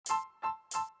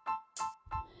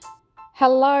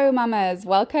Hello, mamas.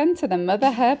 Welcome to the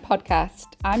Motherhood podcast.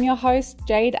 I'm your host,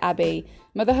 Jade Abbey,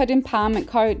 motherhood empowerment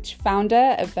coach,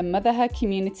 founder of the Motherhood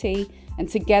community, and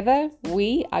together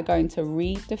we are going to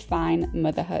redefine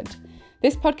motherhood.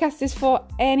 This podcast is for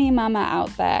any mama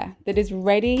out there that is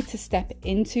ready to step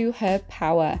into her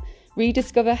power,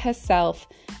 rediscover herself,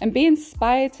 and be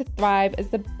inspired to thrive as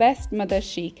the best mother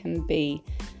she can be.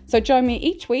 So join me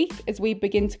each week as we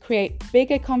begin to create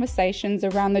bigger conversations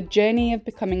around the journey of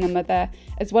becoming a mother,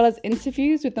 as well as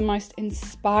interviews with the most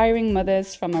inspiring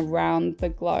mothers from around the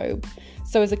globe.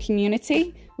 So as a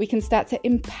community, we can start to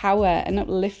empower and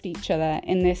uplift each other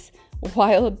in this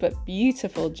wild but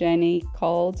beautiful journey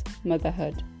called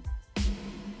motherhood.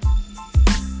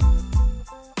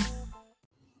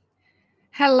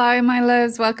 Hello, my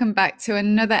loves. Welcome back to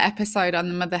another episode on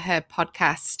the Motherhood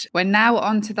podcast. We're now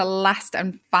on to the last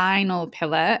and final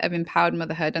pillar of empowered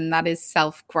motherhood, and that is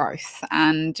self-growth.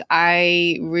 And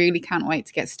I really can't wait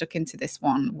to get stuck into this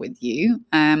one with you.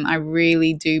 I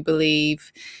really do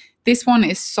believe this one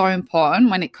is so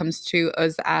important when it comes to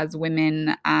us as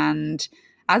women and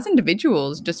as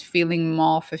individuals, just feeling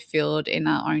more fulfilled in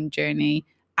our own journey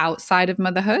outside of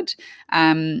motherhood.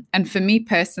 And for me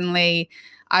personally,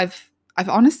 I've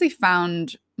honestly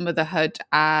found motherhood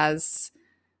as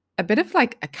a bit of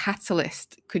like a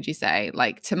catalyst, could you say,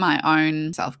 like to my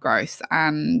own self-growth,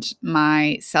 and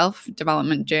my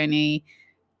self-development journey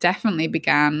definitely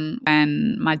began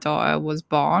when my daughter was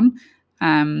born.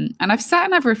 And I've sat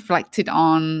and I've reflected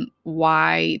on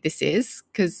why this is,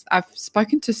 because I've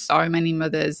spoken to so many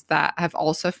mothers that have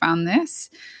also found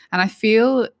this. And I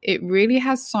feel it really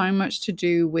has so much to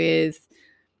do with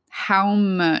how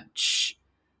much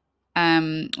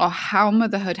or how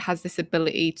motherhood has this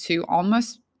ability to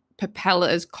almost propel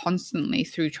us constantly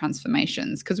through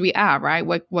transformations, because we are, right?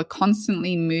 We're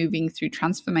constantly moving through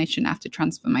transformation after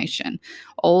transformation.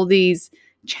 All these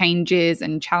changes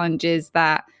and challenges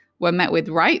that we're met with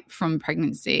right from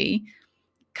pregnancy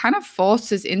kind of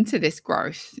force us into this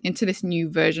growth, into this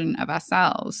new version of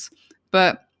ourselves.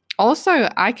 But also,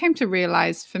 I came to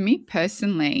realize, for me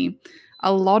personally,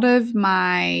 a lot of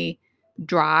my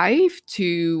drive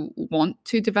to want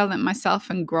to develop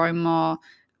myself and grow more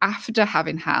after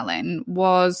having Harlan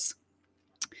was,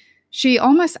 she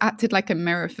almost acted like a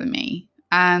mirror for me.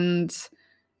 And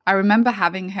I remember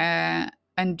having her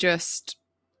and just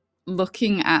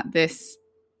looking at this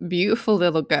beautiful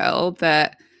little girl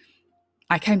that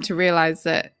I came to realize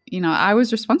that, I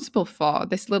was responsible for,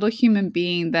 this little human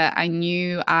being that I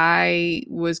knew I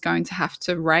was going to have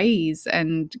to raise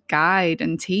and guide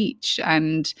and teach.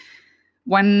 And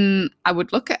when I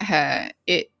would look at her,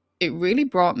 it really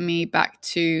brought me back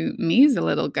to me as a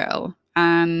little girl.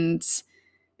 And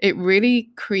it really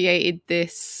created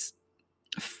this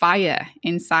fire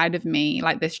inside of me,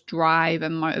 like this drive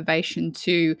and motivation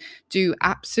to do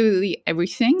absolutely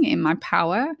everything in my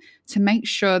power to make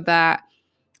sure that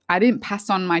I didn't pass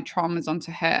on my traumas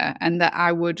onto her, and that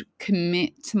I would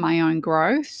commit to my own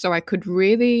growth so I could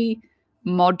really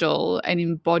model and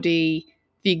embody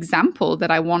the example that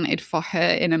I wanted for her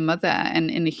in a mother and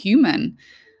in a human.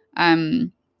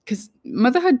 Because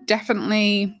motherhood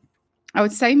definitely, I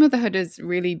would say motherhood has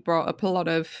really brought up a lot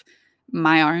of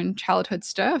my own childhood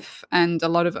stuff and a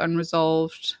lot of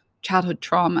unresolved childhood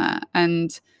trauma.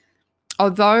 And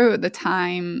although at the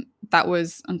time that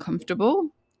was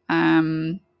uncomfortable,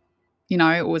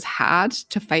 it was hard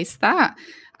to face that,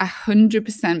 I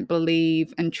 100%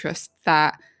 believe and trust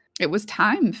that it was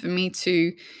time for me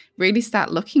to really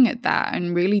start looking at that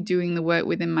and really doing the work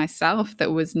within myself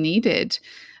that was needed.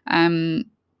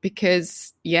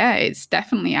 Because, it's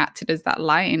definitely acted as that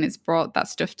light and it's brought that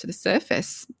stuff to the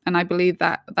surface. And I believe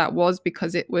that was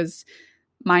because it was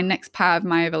my next part of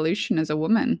my evolution as a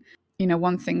woman.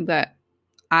 One thing that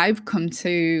I've come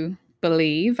to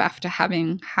believe after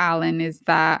having Harlan is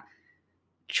that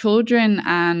children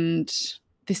and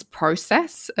this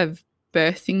process of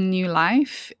birthing new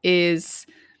life is,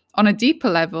 on a deeper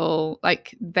level,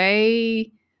 like they're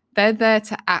there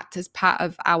to act as part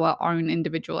of our own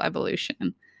individual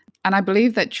evolution. And I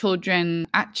believe that children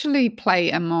actually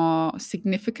play a more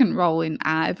significant role in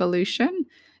our evolution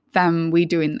than we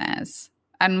do in theirs.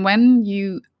 And when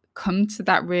you come to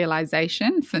that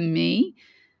realization, for me,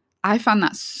 I found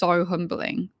that so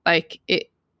humbling.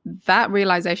 That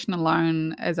realization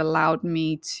alone has allowed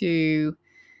me to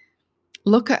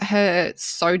look at her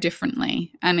so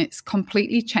differently. And it's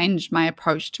completely changed my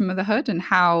approach to motherhood and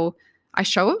how I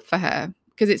show up for her,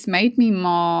 because it's made me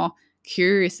more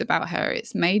curious about her.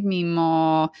 It's made me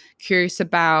more curious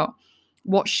about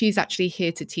what she's actually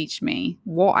here to teach me,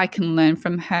 what I can learn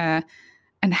from her,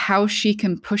 and how she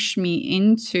can push me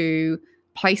into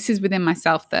places within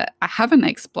myself that I haven't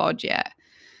explored yet.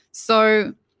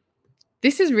 So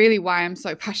this is really why I'm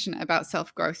so passionate about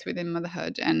self-growth within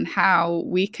motherhood and how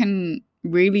we can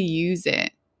really use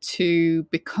it to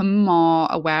become more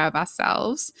aware of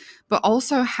ourselves, but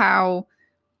also how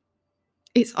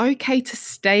it's okay to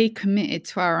stay committed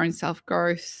to our own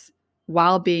self-growth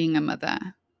while being a mother.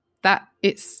 That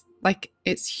it's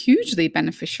hugely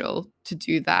beneficial to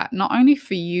do that, not only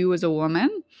for you as a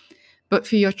woman, but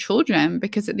for your children,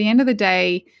 because at the end of the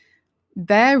day,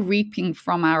 they're reaping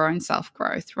from our own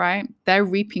self-growth, right? They're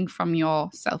reaping from your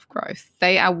self-growth.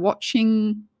 They are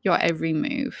watching your every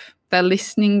move. They're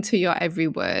listening to your every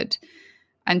word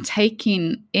and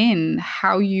taking in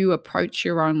how you approach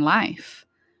your own life.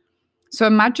 So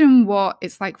imagine what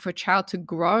it's like for a child to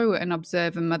grow and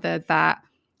observe a mother that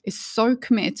is so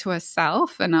committed to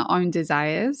herself and her own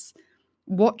desires,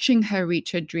 watching her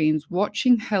reach her dreams,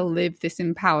 watching her live this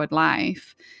empowered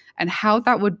life, and how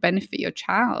that would benefit your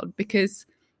child. Because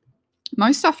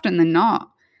most often than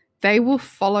not, they will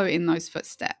follow in those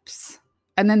footsteps.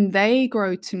 And then they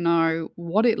grow to know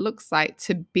what it looks like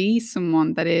to be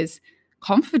someone that is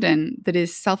confident, that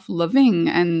is self-loving,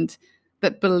 and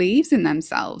that believes in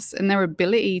themselves and their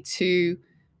ability to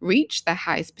reach their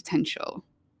highest potential.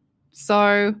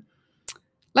 So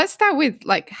let's start with,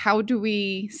 like, how do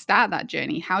we start that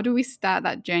journey? How do we start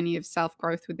that journey of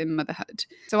self-growth within motherhood?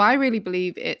 So I really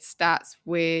believe it starts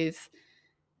with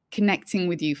connecting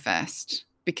with you first,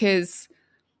 because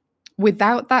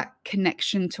without that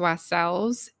connection to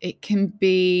ourselves, it can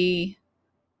be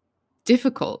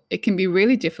difficult. It can be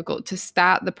really difficult to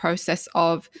start the process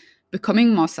of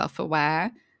becoming more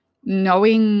self-aware,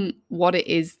 knowing what it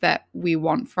is that we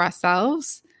want for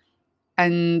ourselves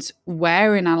and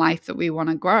where in our life that we want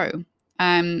to grow.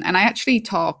 And I actually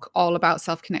talk all about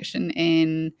self-connection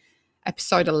in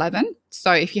episode 11.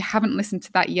 So if you haven't listened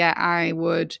to that yet, I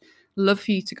would love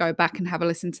for you to go back and have a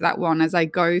listen to that one, as I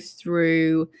go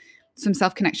through some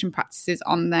self-connection practices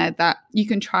on there that you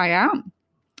can try out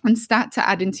and start to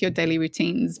add into your daily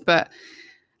routines. But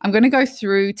I'm going to go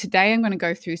through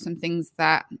some things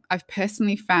that I've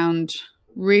personally found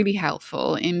really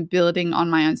helpful in building on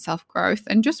my own self-growth,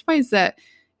 and just ways that,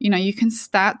 you can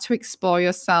start to explore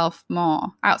yourself more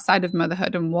outside of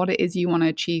motherhood and what it is you want to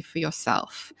achieve for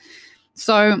yourself.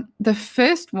 So the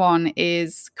first one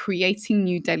is creating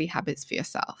new daily habits for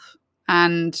yourself.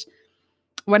 And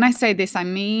when I say this, I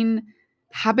mean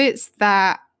habits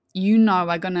that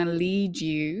are going to lead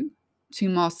you to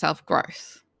more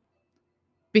self-growth.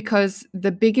 Because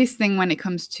the biggest thing when it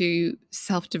comes to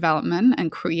self-development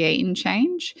and creating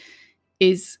change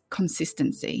is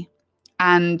consistency.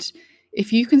 And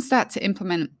if you can start to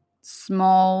implement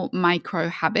small micro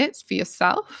habits for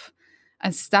yourself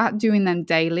and start doing them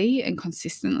daily and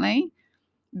consistently,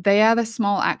 they are the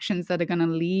small actions that are going to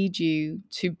lead you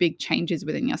to big changes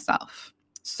within yourself.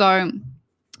 So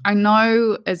I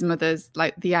know as mothers,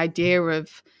 like, the idea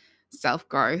of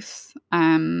self-growth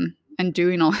and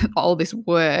doing all this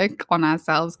work on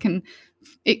ourselves can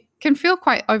feel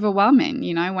quite overwhelming,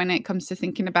 when it comes to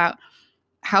thinking about,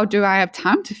 how do I have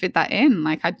time to fit that in?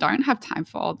 Like, I don't have time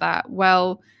for all that.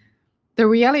 Well, the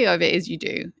reality of it is you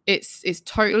do. It's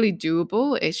totally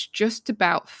doable. It's just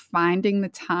about finding the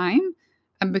time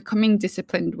and becoming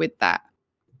disciplined with that.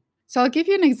 So I'll give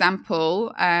you an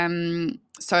example.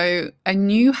 So a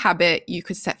new habit you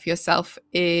could set for yourself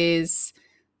is,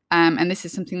 and this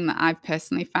is something that I've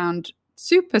personally found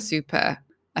super, super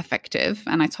effective,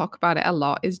 and I talk about it a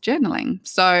lot, is journaling.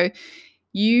 So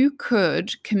you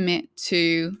could commit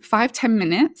to 5-10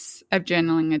 minutes of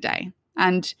journaling a day.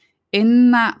 And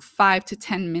in that 5 to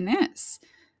 10 minutes,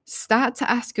 start to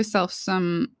ask yourself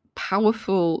some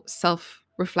powerful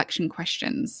self-reflection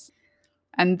questions.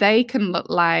 And they can look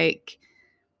like,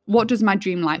 what does my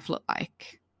dream life look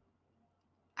like?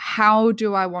 How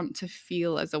do I want to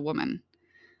feel as a woman?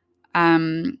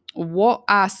 What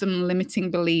are some limiting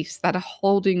beliefs that are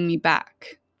holding me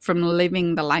back from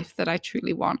living the life that I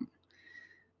truly want?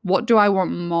 What do I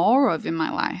want more of in my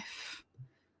life?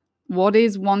 What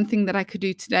is one thing that I could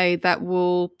do today that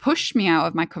will push me out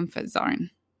of my comfort zone?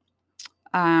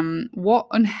 What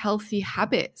unhealthy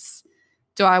habits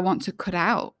do I want to cut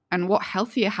out? And what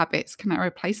healthier habits can I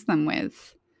replace them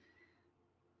with?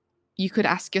 You could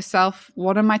ask yourself,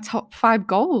 what are my top 5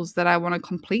 goals that I want to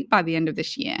complete by the end of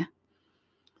this year?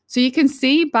 So you can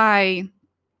see, by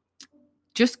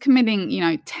just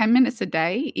committing, 10 minutes a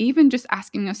day, even just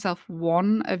asking yourself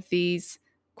one of these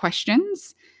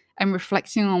questions and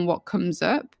reflecting on what comes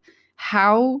up,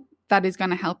 how that is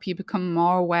going to help you become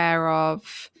more aware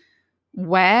of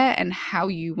where and how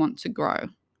you want to grow.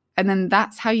 And then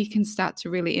that's how you can start to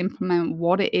really implement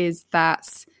what it is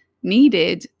that's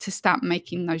needed to start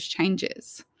making those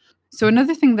changes. So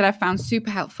another thing that I found super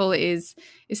helpful is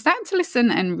starting to listen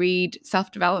and read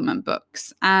self-development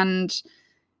books. And,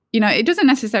 it doesn't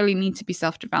necessarily need to be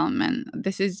self-development.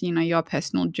 This is, your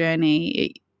personal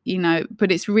journey,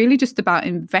 but it's really just about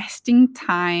investing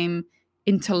time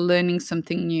into learning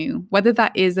something new, whether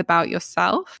that is about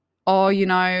yourself or,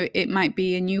 it might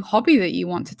be a new hobby that you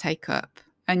want to take up,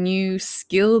 a new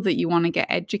skill that you want to get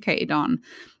educated on.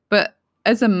 But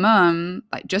as a mum,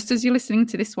 like just as you're listening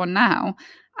to this one now,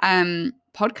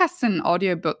 podcasts and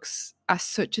audiobooks are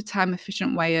such a time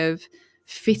efficient way of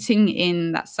fitting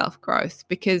in that self-growth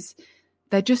because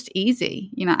they're just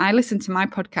easy. I listen to my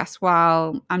podcast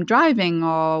while I'm driving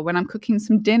or when I'm cooking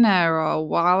some dinner or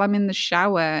while I'm in the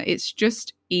shower. It's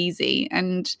just easy.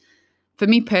 And for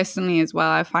me personally as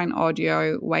well, I find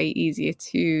audio way easier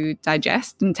to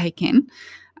digest and take in.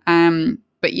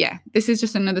 But yeah, this is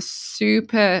just another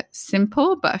super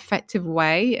simple but effective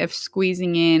way of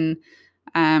squeezing in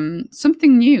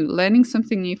something new, learning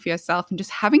something new for yourself, and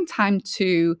just having time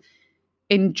to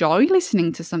enjoy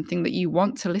listening to something that you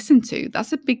want to listen to.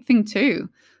 That's a big thing too.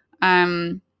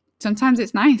 Sometimes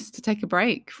it's nice to take a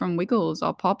break from Wiggles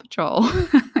or Paw Patrol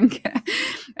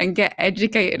and get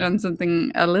educated on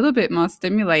something a little bit more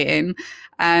stimulating.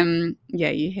 Yeah,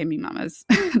 you hear me, mamas,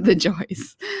 the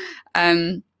joys.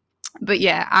 But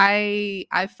yeah,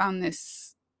 I found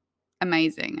this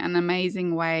amazing, an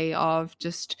amazing way of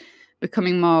just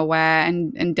becoming more aware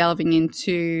and delving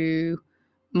into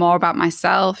more about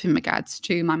myself in regards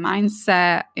to my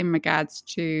mindset, in regards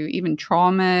to even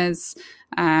traumas,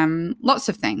 lots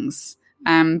of things.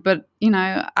 But,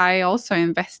 I also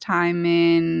invest time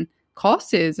in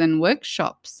courses and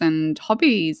workshops and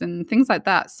hobbies and things like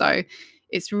that. So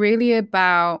it's really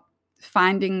about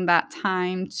finding that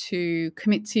time to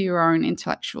commit to your own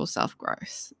intellectual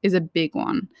self-growth is a big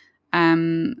one.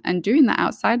 And doing that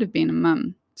outside of being a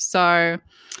mum. So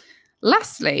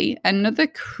lastly, another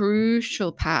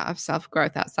crucial part of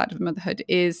self-growth outside of motherhood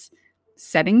is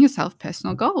setting yourself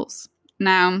personal goals.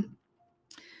 Now,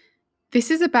 this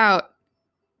is about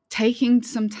taking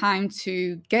some time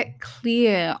to get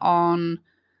clear on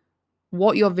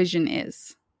what your vision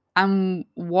is and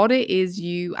what it is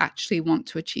you actually want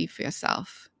to achieve for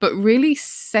yourself, but really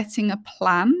setting a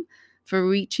plan for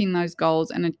reaching those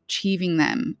goals and achieving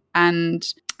them.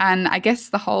 And I guess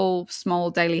the whole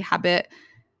small daily habit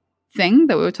thing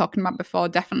that we were talking about before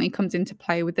definitely comes into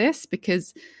play with this,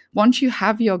 because once you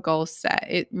have your goals set,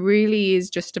 it really is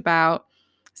just about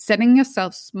setting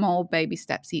yourself small baby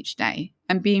steps each day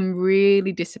and being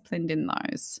really disciplined in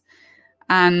those.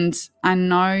 And I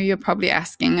know you're probably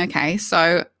asking, okay,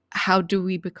 so how do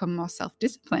we become more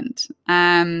self-disciplined?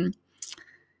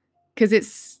 Because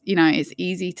it's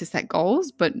easy to set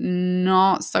goals, but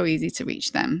not so easy to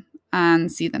reach them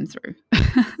and see them through.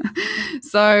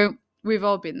 So we've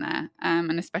all been there.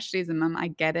 And especially as a mum, I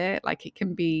get it. Like, it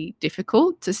can be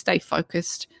difficult to stay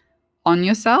focused on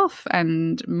yourself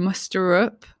and muster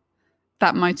up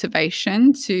that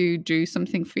motivation to do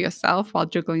something for yourself while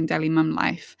juggling daily mum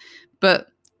life. But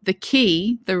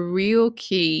the real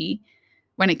key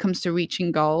when it comes to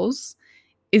reaching goals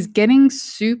is getting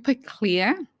super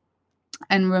clear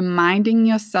and reminding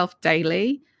yourself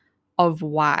daily of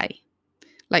why.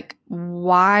 Like,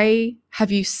 why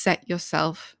have you set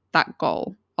yourself that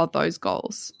goal or those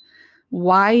goals?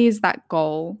 Why is that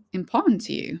goal important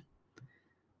to you?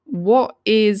 What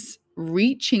is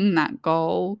reaching that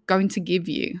goal going to give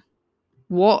you?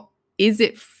 What is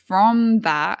it from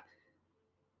that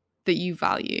you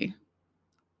value?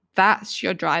 That's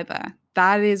your driver.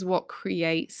 That is what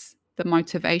creates the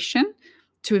motivation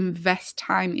to invest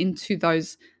time into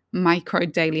those micro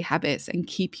daily habits and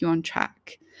keep you on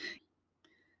track.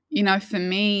 For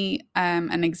me,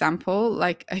 an example,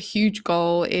 like a huge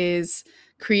goal is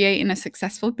creating a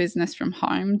successful business from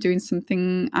home, doing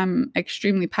something I'm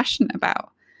extremely passionate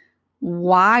about.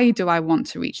 Why do I want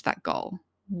to reach that goal?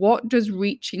 What does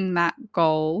reaching that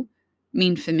goal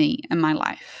mean for me and my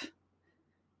life?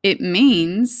 It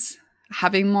means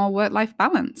having more work-life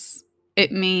balance.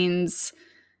 It means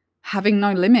having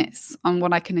no limits on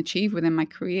what I can achieve within my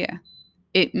career.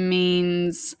 It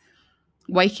means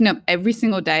waking up every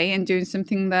single day and doing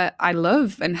something that I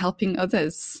love and helping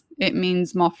others. It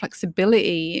means more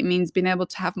flexibility. It means being able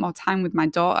to have more time with my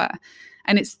daughter.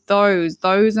 And it's those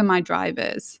are my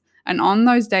drivers. And on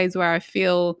those days where I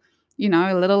feel,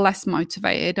 a little less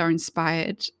motivated or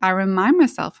inspired, I remind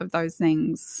myself of those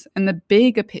things and the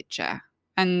bigger picture.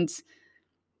 And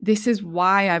this is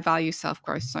why I value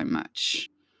self-growth so much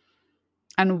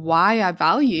and why I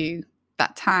value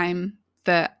that time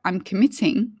that I'm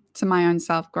committing to my own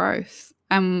self-growth,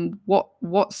 and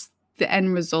what's the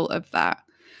end result of that.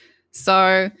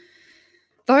 So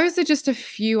those are just a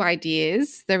few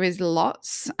ideas. There is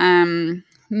lots,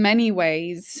 many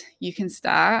ways you can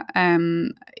start.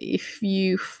 If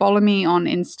you follow me on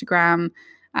Instagram,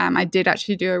 I did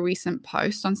actually do a recent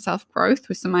post on self-growth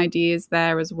with some ideas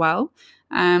there as well.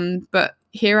 But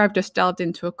here I've just delved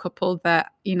into a couple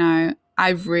that,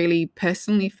 I've really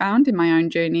personally found in my own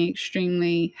journey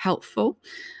extremely helpful.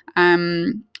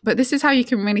 But this is how you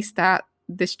can really start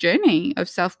this journey of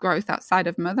self-growth outside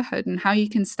of motherhood, and how you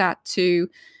can start to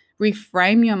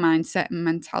reframe your mindset and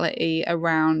mentality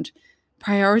around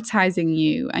prioritizing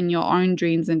you and your own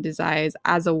dreams and desires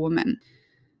as a woman.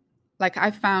 Like,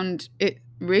 I found it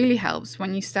really helps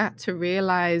when you start to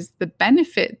realize the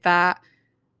benefit that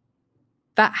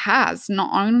has, not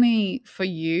only for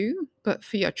you, but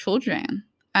for your children.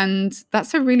 And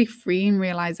that's a really freeing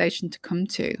realization to come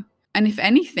to. And if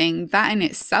anything, that in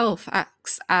itself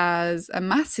acts as a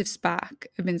massive spark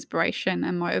of inspiration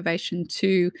and motivation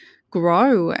to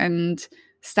grow and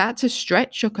start to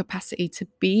stretch your capacity to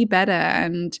be better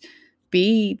and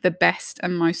be the best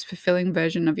and most fulfilling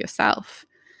version of yourself.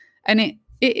 And it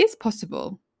is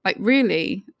possible, like,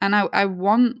 really. And I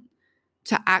want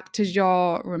to act as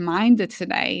your reminder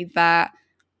today that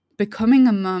becoming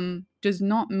a mum does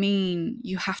not mean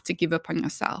you have to give up on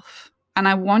yourself. And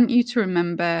I want you to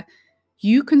remember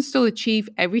you can still achieve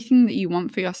everything that you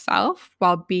want for yourself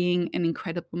while being an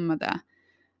incredible mother.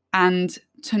 And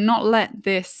to not let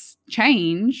this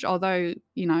change, although,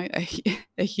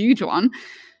 a huge one,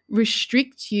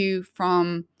 restrict you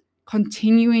from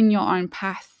continuing your own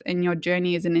path and your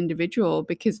journey as an individual.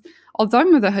 Because although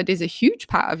motherhood is a huge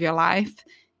part of your life,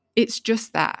 it's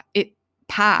just that,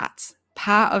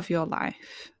 part of your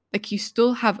life. Like, you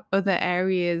still have other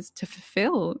areas to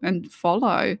fulfill and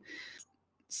follow.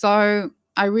 So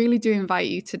I really do invite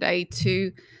you today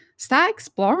to start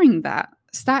exploring that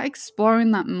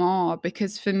more,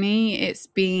 because for me, it's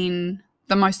been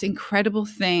the most incredible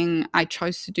thing I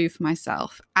chose to do for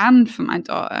myself and for my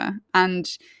daughter. And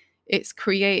it's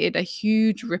created a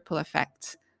huge ripple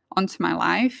effect onto my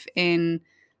life in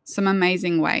some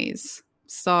amazing ways.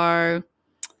 So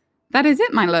that is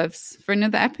it, my loves, for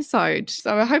another episode.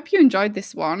 So I hope you enjoyed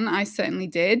this one. I certainly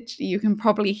did. You can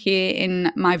probably hear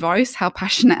in my voice how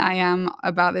passionate I am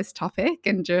about this topic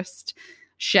and just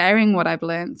sharing what I've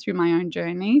learned through my own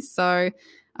journey. So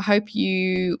I hope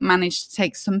you managed to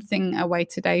take something away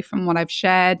today from what I've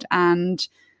shared. And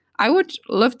I would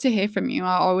love to hear from you.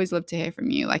 I always love to hear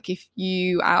from you. Like, if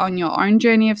you are on your own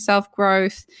journey of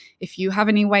self-growth, if you have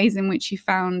any ways in which you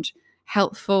found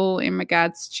helpful in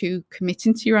regards to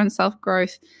committing to your own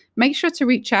self-growth, make sure to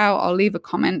reach out or leave a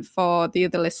comment for the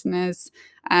other listeners.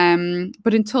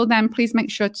 But until then, please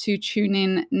make sure to tune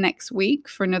in next week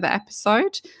for another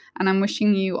episode. And I'm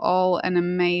wishing you all an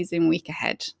amazing week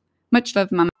ahead. Much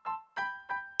love, Mama.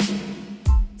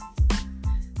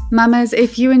 Mamas,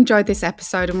 if you enjoyed this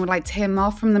episode and would like to hear more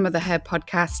from the Mother Her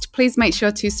podcast, please make sure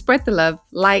to spread the love,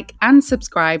 like, and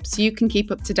subscribe so you can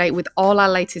keep up to date with all our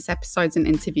latest episodes and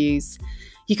interviews.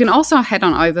 You can also head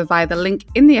on over via the link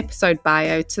in the episode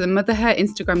bio to the Mother Her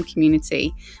Instagram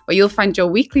community, where you'll find your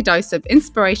weekly dose of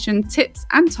inspiration, tips,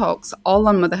 and talks all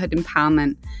on motherhood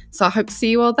empowerment. So I hope to see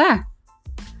you all there.